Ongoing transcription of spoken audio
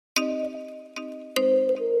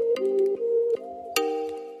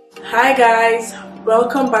Hi guys,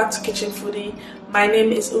 welcome back to Kitchen Foodie. My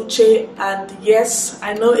name is Uche, and yes,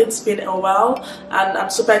 I know it's been a while and I'm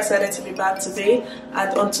super excited to be back today.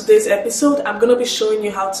 And on today's episode, I'm going to be showing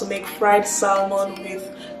you how to make fried salmon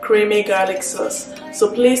with creamy garlic sauce. So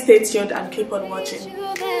please stay tuned and keep on watching.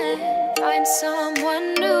 Find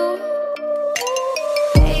someone new,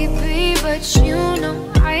 baby, but you know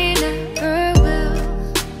I never will.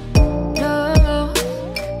 No,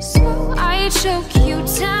 so I choke you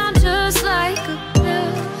down just like a pill.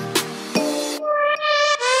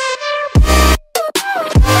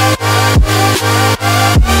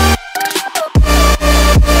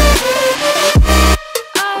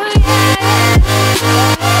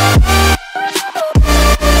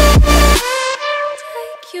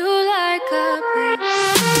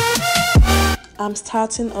 I'm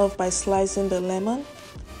starting off by slicing the lemon,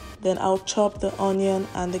 then I'll chop the onion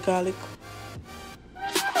and the garlic.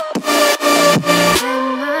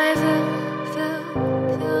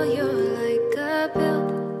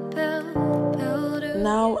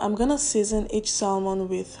 Now I'm gonna season each salmon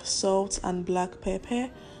with salt and black pepper,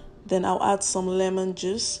 then I'll add some lemon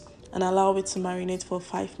juice and allow it to marinate for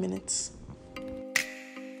 5 minutes.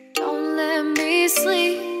 Don't let me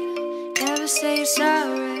sleep, never say you're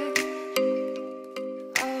sorry.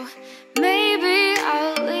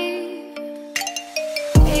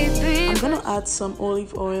 I'm gonna add some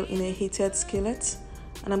olive oil in a heated skillet,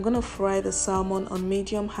 and I'm gonna fry the salmon on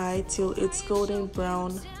medium high till it's golden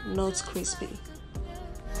brown, not crispy.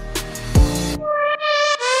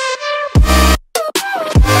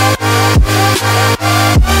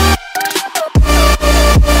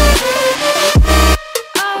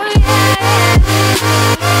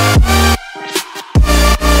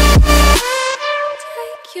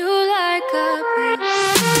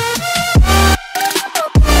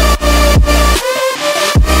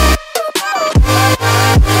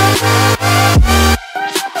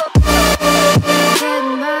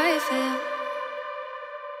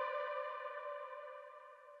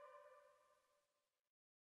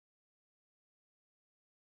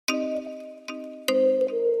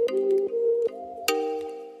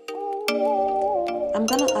 I'm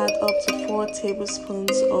gonna add up to 4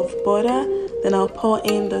 tablespoons of butter, then I'll pour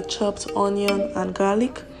in the chopped onion and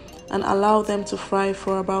garlic and allow them to fry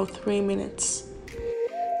for about 3 minutes.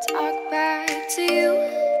 Talk back to you,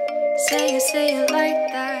 say it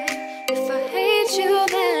like that. If I hate you,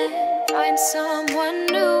 then find someone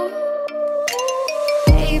new,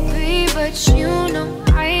 baby, but you know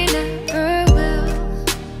I never will.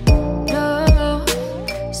 No,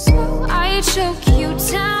 so I choke you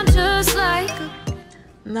down just like a.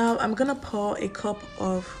 Now I'm gonna pour a cup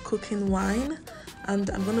of cooking wine, and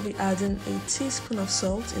I'm gonna be adding a teaspoon of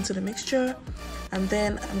salt into the mixture, and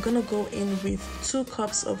then I'm gonna go in with 2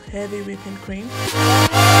 cups of heavy whipping cream.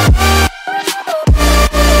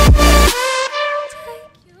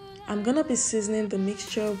 I'm gonna be seasoning the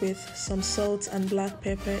mixture with some salt and black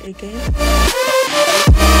pepper again.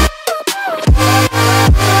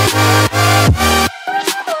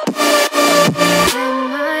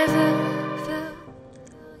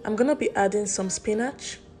 I'm gonna be adding some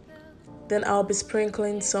spinach, then I'll be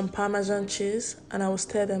sprinkling some Parmesan cheese and I will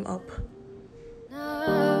stir them up.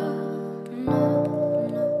 No,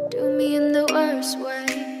 do me in the worst way.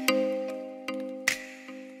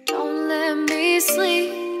 Don't let me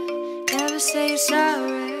sleep, never say you're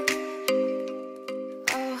sorry.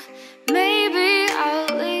 Oh, maybe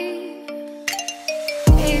I'll leave,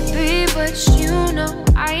 baby, but you know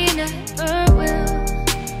I never will.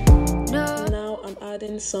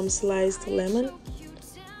 Adding some sliced lemon,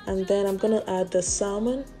 and then I'm gonna add the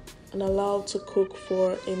salmon and allow to cook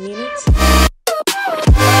for a minute.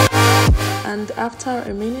 And after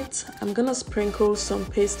a minute, I'm gonna sprinkle some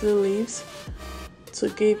parsley leaves to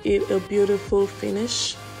give it a beautiful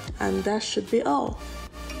finish, and that should be all.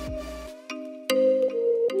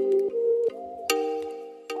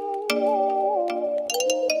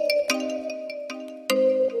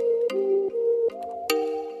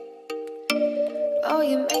 Oh,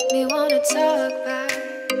 you make me wanna talk back.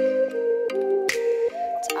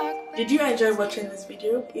 Did you enjoy watching this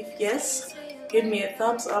video? If yes, give me a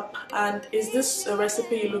thumbs up. And is this a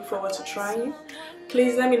recipe you look forward to trying?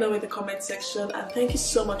 Please let me know in the comment section. And thank you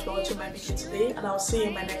so much for watching my video today, and I'll see you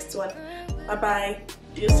in my next one. Bye bye.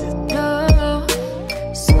 Deuces. No,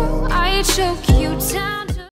 so I choke you down.